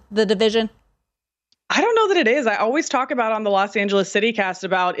going to win the division? I don't know that it is. I always talk about on the Los Angeles City Cast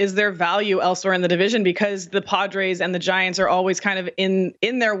about, is there value elsewhere in the division, because the Padres and the Giants are always kind of in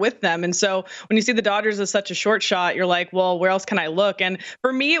there with them. And so when you see the Dodgers as such a short shot, you're like, well, where else can I look? And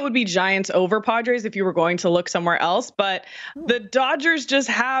for me, it would be Giants over Padres if you were going to look somewhere else. But the Dodgers just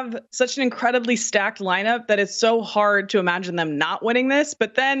have such an incredibly stacked lineup that it's so hard to imagine them not winning this.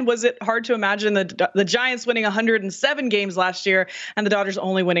 But then was it hard to imagine the Giants winning 107 games last year and the Dodgers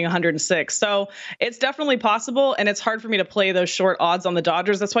only winning 106? So it's definitely possible, and it's hard for me to play those short odds on the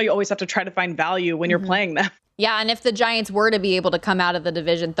Dodgers. That's why you always have to try to find value when you're playing them. Yeah, and if the Giants were to be able to come out of the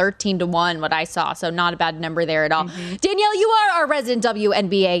division 13-1, what I saw, so not a bad number there at all. Danielle, you are our resident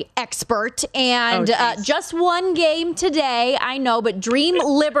WNBA expert, and just one game today, I know, but Dream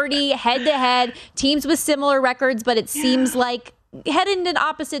Liberty head-to-head, teams with similar records, but it seems like heading in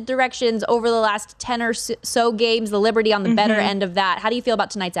opposite directions over the last 10 or so games, the Liberty on the better end of that. How do you feel about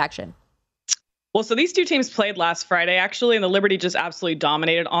tonight's action? Well, so these two teams played last Friday, actually, and the Liberty just absolutely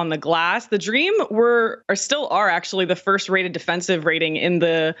dominated on the glass. The Dream still are actually the first rated defensive rating in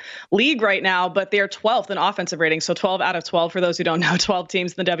the league right now, but they are 12th in offensive rating. So 12 out of 12, for those who don't know, 12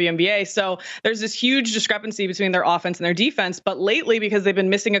 teams in the WNBA. So there's this huge discrepancy between their offense and their defense. But lately, because they've been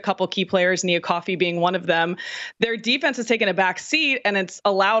missing a couple key players, Nia Coffey being one of them, their defense has taken a back seat, and it's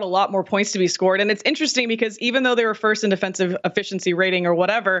allowed a lot more points to be scored. And it's interesting because even though they were first in defensive efficiency rating or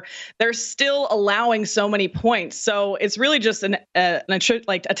whatever, they're still allowing so many points. So it's really just an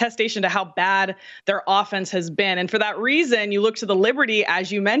attestation to how bad their offense has been. And for that reason, you look to the Liberty,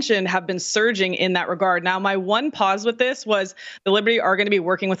 as you mentioned, have been surging in that regard. Now, my one pause with this was the Liberty are going to be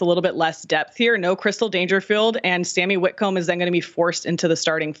working with a little bit less depth here. No Crystal Dangerfield, and Sammy Whitcomb is then going to be forced into the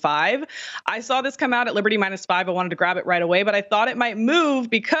starting five. I saw this come out at Liberty -5. I wanted to grab it right away, but I thought it might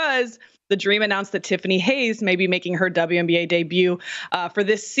move because the Dream announced that Tiffany Hayes may be making her WNBA debut for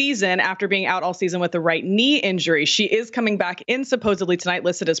this season after being out all season with a right knee injury. She is coming back in supposedly tonight,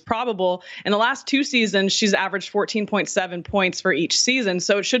 listed as probable. In the last 2 seasons, she's averaged 14.7 points for each season.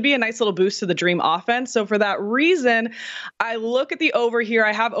 So it should be a nice little boost to the Dream offense. So for that reason, I look at the over here.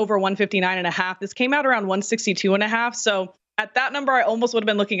 I have over 159.5. This came out around 162.5. So at that number, I almost would have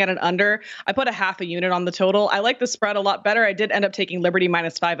been looking at an under. I put a half a unit on the total. I like the spread a lot better. I did end up taking Liberty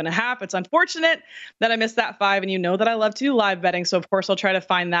 -5.5. It's unfortunate that I missed that 5, and you know that I love to do live betting, so of course I'll try to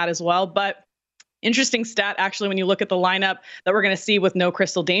find that as well. But interesting stat, actually, when you look at the lineup that we're going to see with no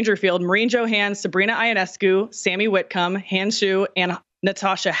Crystal Dangerfield: Maureen Johann, Sabrina Ionescu, Sammy Whitcomb, Han Shu, and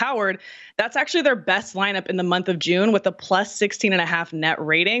Natasha Howard. That's actually their best lineup in the month of June with a plus 16.5 net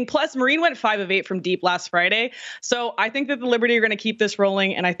rating. Plus, Maureen went 5 of 8 from deep last Friday. So I think that the Liberty are going to keep this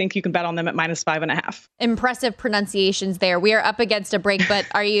rolling, and I think you can bet on them at -5.5. Impressive pronunciations there. We are up against a break, but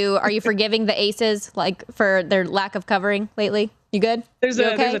are you forgiving the Aces like for their lack of covering lately? You good? There's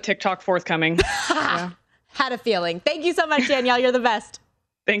a TikTok forthcoming. Yeah. Had a feeling. Thank you so much, Danielle. You're the best.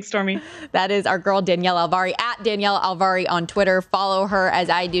 Thanks, Stormy. That is our girl, Danielle Alvari, at Danielle Alvari on Twitter. Follow her as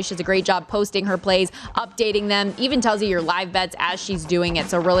I do. She does a great job posting her plays, updating them, even tells you your live bets as she's doing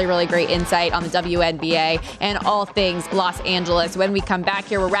it. So really, really great insight on the WNBA and all things Los Angeles. When we come back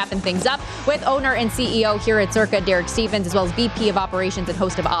here, we're wrapping things up with owner and CEO here at Circa, Derek Stevens, as well as VP of Operations and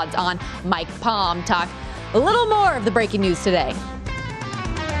host of Odds On, Mike Palm. Talk a little more of the breaking news today.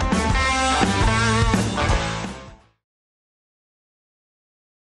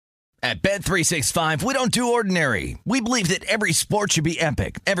 At Bet365, we don't do ordinary. We believe that every sport should be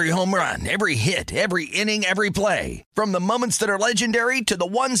epic. Every home run, every hit, every inning, every play. From the moments that are legendary to the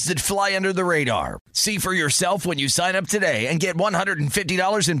ones that fly under the radar. See for yourself when you sign up today and get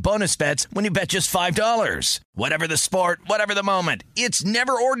 $150 in bonus bets when you bet just $5. Whatever the sport, whatever the moment, it's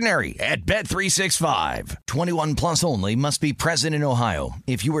never ordinary at Bet365. 21 plus only. Must be present in Ohio.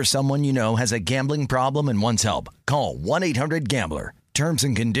 If you or someone you know has a gambling problem and wants help, call 1-800-GAMBLER. Terms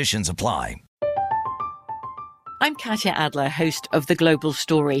and conditions apply. I'm Katya Adler, host of The Global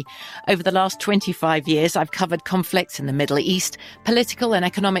Story. Over the last 25 years, I've covered conflicts in the Middle East, political and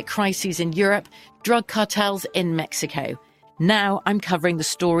economic crises in Europe, drug cartels in Mexico. Now I'm covering the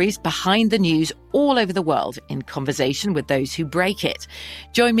stories behind the news all over the world in conversation with those who break it.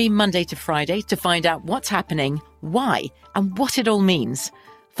 Join me Monday to Friday to find out what's happening, why, and what it all means.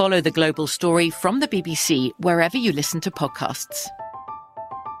 Follow The Global Story from the BBC wherever you listen to podcasts.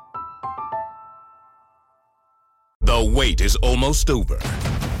 The wait is almost over.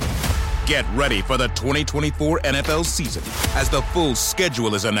 Get ready for the 2024 NFL season as the full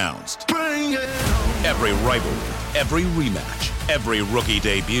schedule is announced. Every rivalry, every rematch, every rookie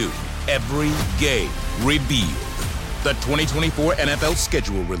debut, every game revealed. The 2024 NFL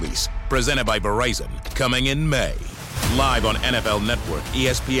schedule release, presented by Verizon, coming in May. Live on NFL Network,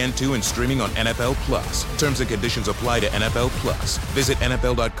 ESPN2, and streaming on NFL Plus. Terms and conditions apply to NFL Plus. Visit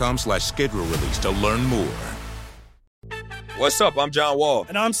NFL.com/schedule release to learn more. What's up? I'm John Wall.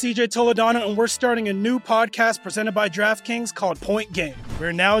 And I'm CJ Toledano, and we're starting a new podcast presented by DraftKings called Point Game.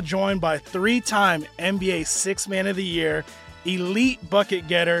 We're now joined by three-time NBA Sixth Man of the Year, elite bucket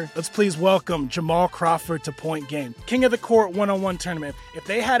getter. Let's please welcome Jamal Crawford to Point Game. King of the Court one-on-one tournament. If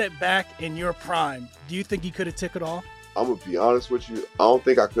they had it back in your prime, do you think you could have took it all? I'm going to be honest with you. I don't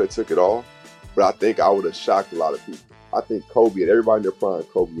think I could have took it all, but I think I would have shocked a lot of people. I think Kobe and everybody in their prime,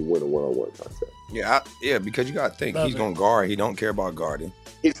 Kobe would win a one-on-one contest. Yeah, because you got to think he's going to guard. He don't care about guarding.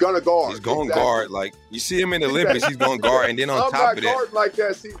 He's going to guard. He's going to guard. Like, you see him in the Olympics, he's going to guard. And then on top of that. I'm not guarding like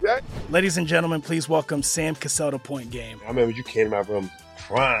that, CJ. Ladies and gentlemen, please welcome Sam Cassell to Point Game. I remember you came out from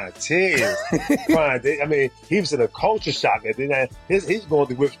prime tears. I mean, he was in a culture shock. And then he's going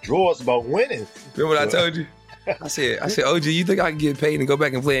through withdrawals about winning. Remember what I told you? I said, OG, you think I can get paid and go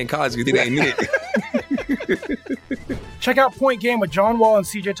back and play in college? You think I ain't need it? Check out Point Game with John Wall and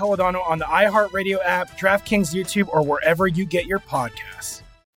CJ Toledano on the iHeartRadio app, DraftKings YouTube, or wherever you get your podcasts.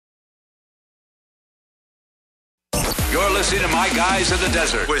 You're listening to My Guys in the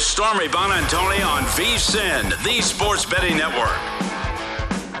Desert with Stormy Bonantoni on VSiN, the Sports Betting Network.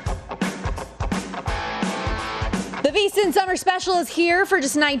 The VSiN Summer Special is here for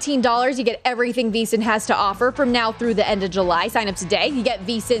just $19. You get everything VSiN has to offer from now through the end of July. Sign up today. You get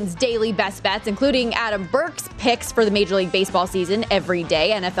VSiN's daily best bets, including Adam Burke's picks for the Major League Baseball season every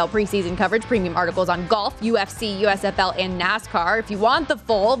day, NFL preseason coverage, premium articles on golf, UFC, USFL, and NASCAR. If you want the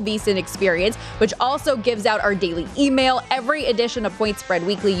full VSiN experience, which also gives out our daily email, every edition of Point Spread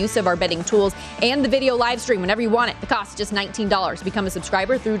Weekly, use of our betting tools, and the video live stream whenever you want it. The cost is just $19. Become a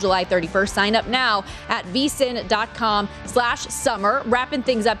subscriber through July 31st. Sign up now at vsin.com/summer. Wrapping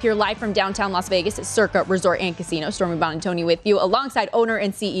things up here live from downtown Las Vegas at Circa Resort and Casino. Stormy Bonantoni with you alongside owner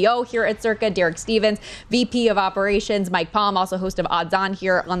and CEO here at Circa, Derek Stevens, VP of Operations, Mike Palm, also host of Odds On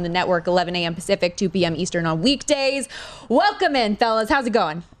here on the network, 11 a.m. Pacific, 2 p.m. Eastern on weekdays. Welcome in, fellas. How's it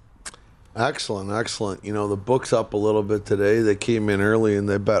going? Excellent. You know, the book's up a little bit today. They came in early and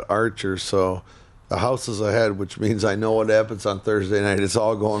they bet Archer, so the house is ahead, which means I know what happens on Thursday night. It's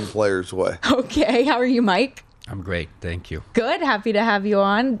all going players' way. Okay. How are you, Mike? I'm great. Thank you. Good. Happy to have you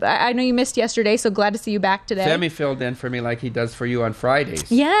on. I know you missed yesterday, so glad to see you back today. Femi filled in for me like he does for you on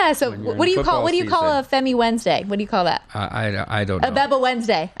Fridays. Yeah. So what do you call a Femi Wednesday? What do you call that? I don't know. A Beba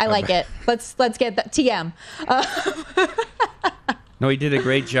Wednesday. I like it. Let's get that TM. No, he did a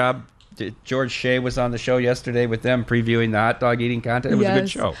great job. George Shea was on the show yesterday with them previewing the hot dog eating contest. It was a good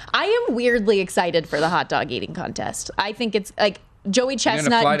show. I am weirdly excited for the hot dog eating contest. I think it's like Joey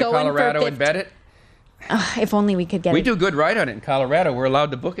Chestnut going to going Colorado for and bet it. If only we could get it. We do good right on it in Colorado. We're allowed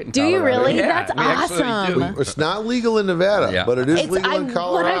to book it in Colorado. Do you really? Yeah, that's awesome. It's not legal in Nevada, but it is legal in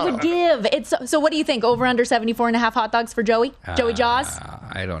Colorado. What I would give. So what do you think? Over under 74.5 hot dogs for Joey? Joey Jaws?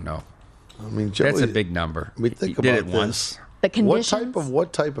 I don't know. I mean, Joey, that's a big number. I mean, think he about did it this. Once. The conditions?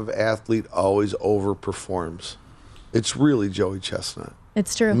 What type of athlete always overperforms? It's really Joey Chestnut.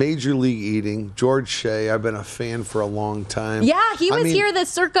 It's true. Major League Eating, George Shea. I've been a fan for a long time. Yeah, he was here the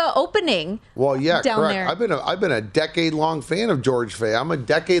Circa opening. Well, yeah, down correct. There. I've been a decade-long fan of George Shea. I'm a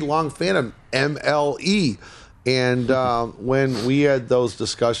decade-long fan of MLE. And when we had those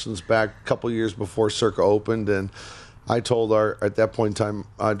discussions back a couple years before Circa opened, and I told at that point in time,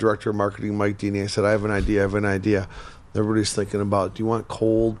 Director of Marketing Mike Deeney, I said, I have an idea. Everybody's thinking about, do you want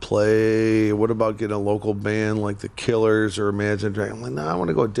Coldplay? What about getting a local band like the Killers or Imagine Dragons? I'm like, no, I want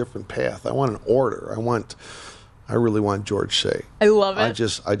to go a different path. I want an order. I really want George Shea. I love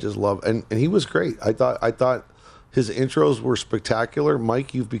it. I just love, and he was great. I thought his intros were spectacular.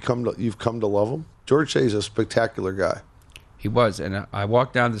 Mike, you've come to love him. George Shea's a spectacular guy. He was, and I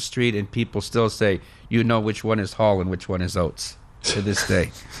walk down the street and people still say, you know which one is Hall and which one is Oates. to this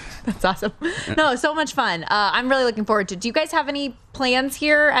day. That's awesome. No, so much fun. I'm really looking forward to it. Do you guys have any plans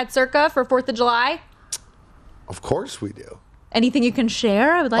here at Circa for 4th of July? Of course we do. Anything you can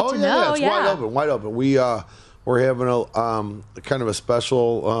share? I would like to know. Yeah, it's wide open. We're having a kind of a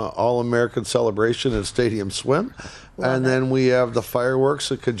special All-American celebration at Stadium Swim. And then we have the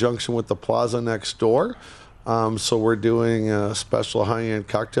fireworks in conjunction with the plaza next door. So we're doing a special high-end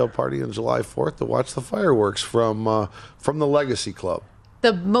cocktail party on July 4th to watch the fireworks from the Legacy Club.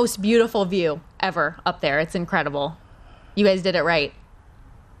 The most beautiful view ever up there. It's incredible. You guys did it right.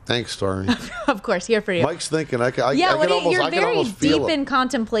 Thanks, Stormy. Of course, here for you. Mike's thinking. You're very deep in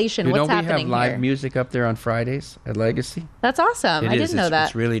contemplation. What's happening here? We have live music up there on Fridays at Legacy. That's awesome. I didn't know that.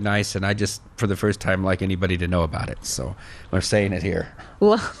 It's really nice, and I just, for the first time, like anybody to know about it. So we're saying it here.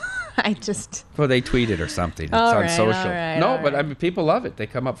 Well, Well, they tweet it or something. It's all on right, social. all right, No, all but I mean, people love it. They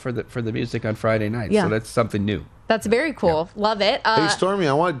come up for the music on Friday night. Yeah. So that's something new. That's very cool. Yeah. Love it. Hey, Stormy,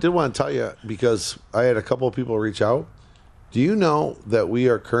 I did want to tell you, because I had a couple of people reach out. Do you know that we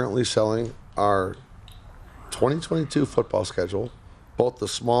are currently selling our 2022 football schedule, both the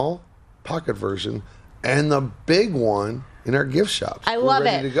small pocket version and the big one, in our gift shops? I love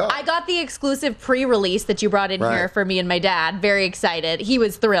ready it. to go. I got the exclusive pre-release that you brought in here for me and my dad. Very excited. He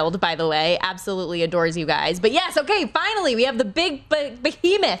was thrilled, by the way. Absolutely adores you guys. But yes, okay, finally, we have the big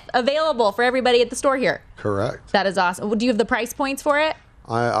behemoth available for everybody at the store here. Correct. That is awesome. Do you have the price points for it?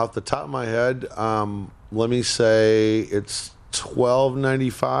 Off the top of my head, let me say it's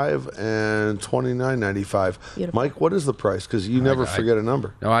 $12.95 and $29.95. Mike, what is the price? Because you never forget a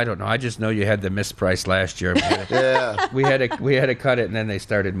number. No, I don't know. I just know you had the misprice last year. Yeah, we had to cut it, and then they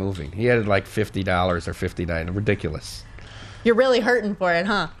started moving. He had it like $50 or $59. Ridiculous. You're really hurting for it,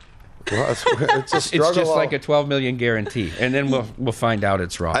 huh? Well, it's a struggle. It's just like a $12 million guarantee, and then we'll find out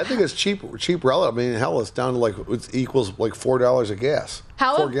it's wrong. I think it's cheap relative. I mean, hell, it's down to it equals like $4 a gas.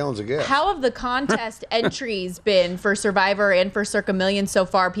 4 gallons of gas. How have the contest entries been for Survivor and for Circa Million so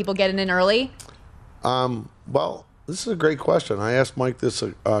far? People getting in early? Well, this is a great question. I asked Mike this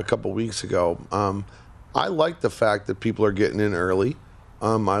a couple weeks ago. I like the fact that people are getting in early.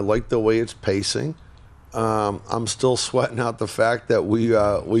 I like the way it's pacing. I'm still sweating out the fact that we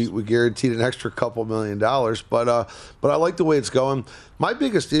guaranteed an extra couple $1 million, but I like the way it's going. My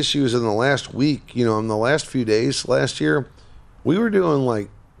biggest issue is in the last week. In the last few days last year, we were doing like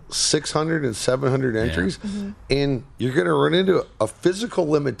 600 and 700 entries, and you're going to run into a physical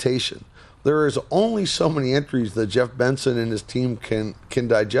limitation. There is only so many entries that Jeff Benson and his team can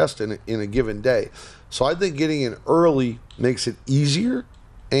digest in a given day. So I think getting in early makes it easier.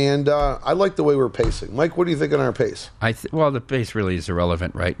 And I like the way we're pacing. Mike, what do you think on our pace? Well, the pace really is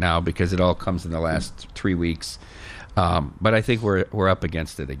irrelevant right now because it all comes in the last 3 weeks. But I think we're up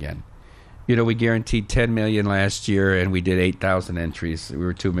against it again. We guaranteed $10 million last year, and we did 8,000 entries. We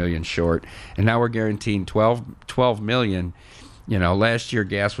were $2 million short, and now we're guaranteeing $12 million. Last year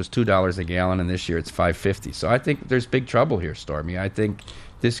gas was $2 a gallon, and this year it's $5.50. So I think there's big trouble here, Stormy. I think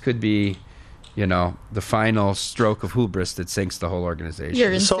this could be, the final stroke of hubris that sinks the whole organization.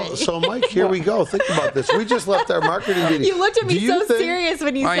 You're insane. So Mike, here we go. Think about this. We just left our marketing meeting. You looked at me so serious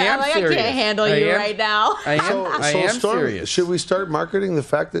when you said, I can't handle you right now. I am serious. Should we start marketing the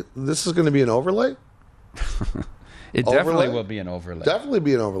fact that this is going to be an overlay? It definitely will be an overlay. Definitely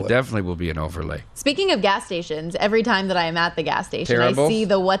be an overlay. Definitely will be an overlay. Speaking of gas stations, every time that I am at the gas station, Terrible. I see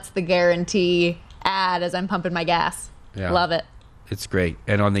the "What's the Guarantee" ad as I'm pumping my gas. Yeah. Love it. It's great.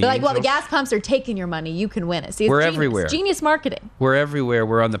 And on the They're like, well, the gas pumps are taking your money. You can win it. See, we're genius. everywhere. Genius marketing. We're everywhere.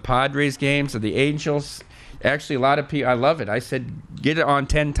 We're on the Padres games and the Angels. Actually, a lot of people, I love it. I said, get it on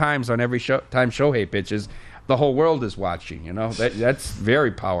 10 times on every time Shohei pitches. The whole world is watching, That's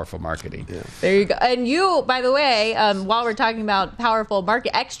very powerful marketing. Yeah. There you go. And you, by the way, while we're talking about powerful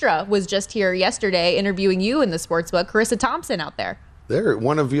market, Extra was just here yesterday interviewing you in the sportsbook. Carissa Thompson out there. They're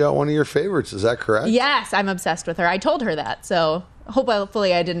one of your favorites. Is that correct? Yes, I'm obsessed with her. I told her that, so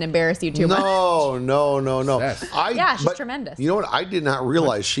hopefully I didn't embarrass you too much. No. Yeah, she's tremendous. You know what? I did not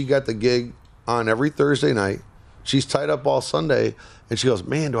realize she got the gig on every Thursday night. She's tied up all Sunday, and she goes,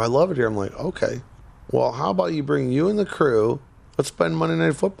 man, do I love it here. I'm like, okay. Well, how about you bring you and the crew? Let's spend Monday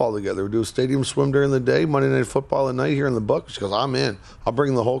Night Football together. We do a Stadium Swim during the day, Monday Night Football at night here in the book. She goes, I'm in. I'll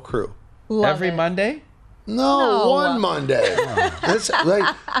bring the whole crew. Every Monday? No, one Monday. That's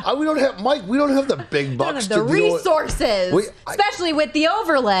like we don't have Mike. We don't have the big bucks. We don't have the resources, especially with the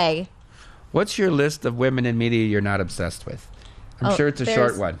overlay. What's your list of women in media you're not obsessed with? I'm sure it's a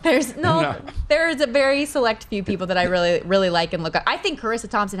short one. There's a very select few people that I really, really like and look up. I think Carissa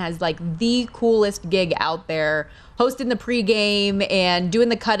Thompson has like the coolest gig out there, hosting the pregame and doing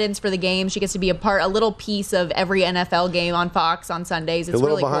the cut-ins for the game. She gets to be a little piece of every NFL game on Fox on Sundays. It's a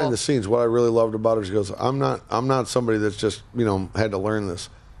little really behind cool. the scenes. What I really loved about her, she goes, I'm not somebody that's just had to learn this.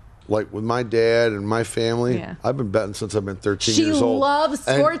 Like with my dad and my family, I've been betting since I've been 13 years old. She loves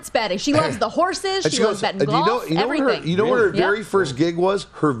sports betting. She loves the horses. She loves betting golf. Everything. You know what her very first gig was?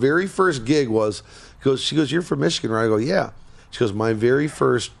 Her very first gig was, she goes, you're from Michigan, right? I go, yeah. She goes, my very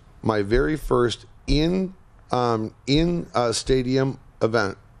first in stadium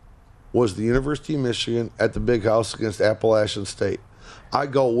event was the University of Michigan at the Big House against Appalachian State. I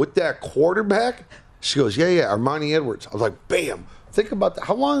go, with that quarterback? She goes, yeah, Armani Edwards. I was like, bam. Think about that.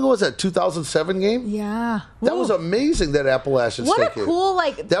 How long ago was that? 2007 game? Yeah. That was amazing, that Appalachian State game. What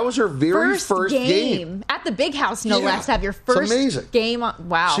a cool, that was her very first game. At the Big House, no less, to have your first game.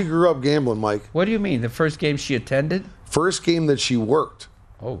 Wow. She grew up gambling, Mike. What do you mean? The first game she attended? First game that she worked.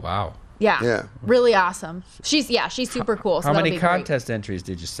 Oh, wow. Yeah. Really awesome. She's super cool. So how many contest entries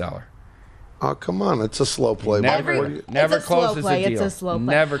did you sell her? Oh, come on. It's a slow play. Never closes a deal. It's a slow play.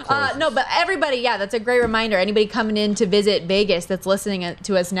 Never closes. No, but everybody, that's a great reminder. Anybody coming in to visit Vegas that's listening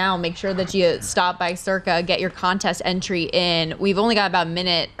to us now, make sure that you stop by Circa, get your contest entry in. We've only got about a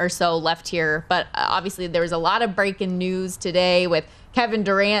minute or so left here, but obviously there was a lot of breaking news today with Kevin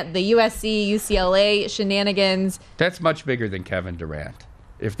Durant, the USC, UCLA shenanigans. That's much bigger than Kevin Durant.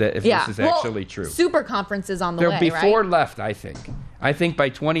 If this is actually true. Super conferences on the way, There'll be 4 left, I think. I think by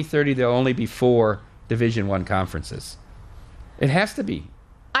 2030 there'll only be 4 Division I conferences. It has to be.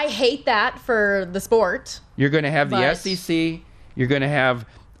 I hate that for the sport. You're going to have the SEC. You're going to have,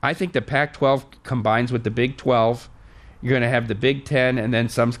 I think the Pac-12 combines with the Big 12. You're going to have the Big 10 and then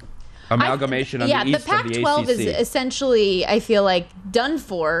some amalgamation on the east of the ACC. The Pac-12 is essentially, I feel like, done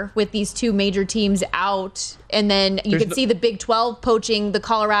for with these 2 major teams out. And then you can see the Big 12 poaching the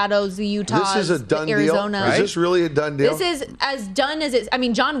Colorados, the Utahs, this is a done the Arizona. Deal? Right? Is this really a done deal? This is as done as it's. I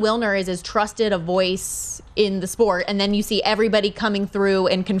mean, John Wilner is as trusted a voice in the sport. And then you see everybody coming through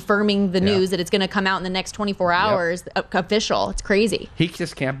and confirming the news that it's going to come out in the next 24 hours. Official. It's crazy. He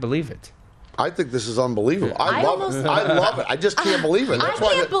just can't believe it. I think this is unbelievable. I love it. I just can't believe it. I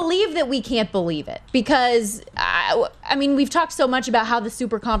can't believe that we can't believe it because, I mean, we've talked so much about how the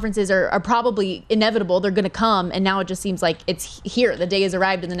super conferences are probably inevitable. They're going to come, and now it just seems like it's here. The day has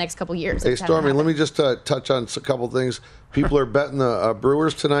arrived in the next couple years. Hey, Stormy, let me just touch on a couple things. People are betting the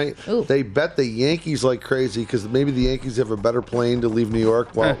Brewers tonight. Ooh. They bet the Yankees like crazy because maybe the Yankees have a better plane to leave New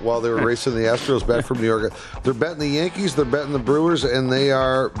York while they were racing the Astros back from New York. They're betting the Yankees, they're betting the Brewers, and they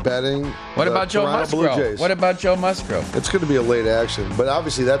are betting What about Joe Musgrove? What about Joe Musgrove? It's going to be a late action, but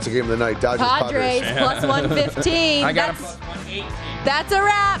obviously that's a game of the night. Dodgers, Padres plus 115. I got plus 118. That's a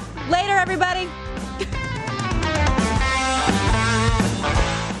wrap. Later, everybody.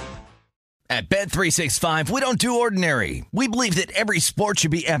 At Bet365, we don't do ordinary. We believe that every sport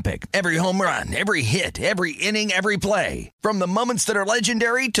should be epic. Every home run, every hit, every inning, every play. From the moments that are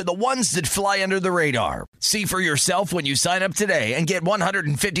legendary to the ones that fly under the radar. See for yourself when you sign up today and get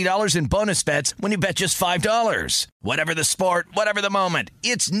 $150 in bonus bets when you bet just $5. Whatever the sport, whatever the moment,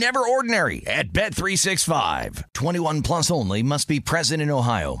 it's never ordinary at Bet365. 21 plus only. Must be present in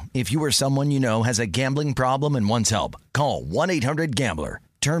Ohio. If you or someone you know has a gambling problem and wants help, call 1-800-GAMBLER.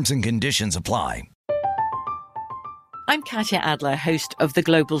 Terms and conditions apply. I'm Katya Adler, host of The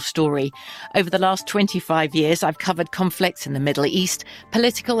Global Story. Over the last 25 years, I've covered conflicts in the Middle East,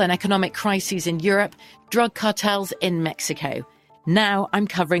 political and economic crises in Europe, drug cartels in Mexico. Now I'm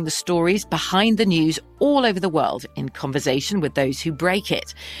covering the stories behind the news all over the world in conversation with those who break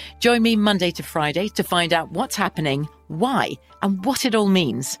it. Join me Monday to Friday to find out what's happening, why, and what it all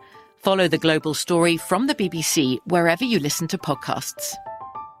means. Follow The Global Story from the BBC wherever you listen to podcasts.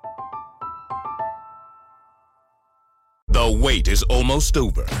 The wait is almost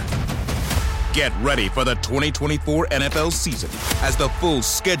over. Get ready for the 2024 NFL season as the full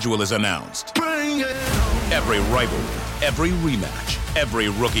schedule is announced. Every rivalry, every rematch, every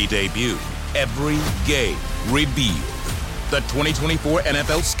rookie debut, every game revealed. The 2024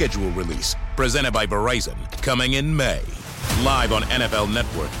 NFL schedule release, presented by Verizon, coming in May. Live on NFL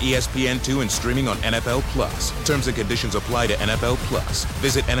Network, ESPN2, and streaming on NFL Plus. Terms and conditions apply to NFL Plus.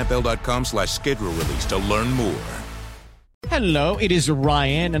 Visit NFL.com/schedule release to learn more. Hello, it is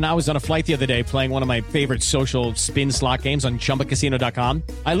Ryan, and I was on a flight the other day playing one of my favorite social spin slot games on ChumbaCasino.com.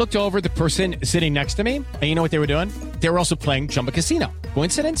 I looked over at the person sitting next to me, and you know what they were doing? They were also playing Chumba Casino.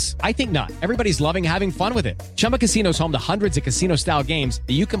 Coincidence? I think not. Everybody's loving having fun with it. Chumba Casino is home to hundreds of casino-style games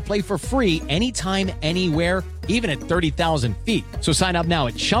that you can play for free anytime, anywhere, even at 30,000 feet. So sign up now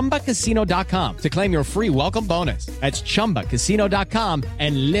at ChumbaCasino.com to claim your free welcome bonus. That's ChumbaCasino.com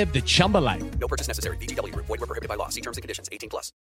and live the Chumba life. No purchase necessary. VGW Group. Void where prohibited by law. See terms and conditions. 18+.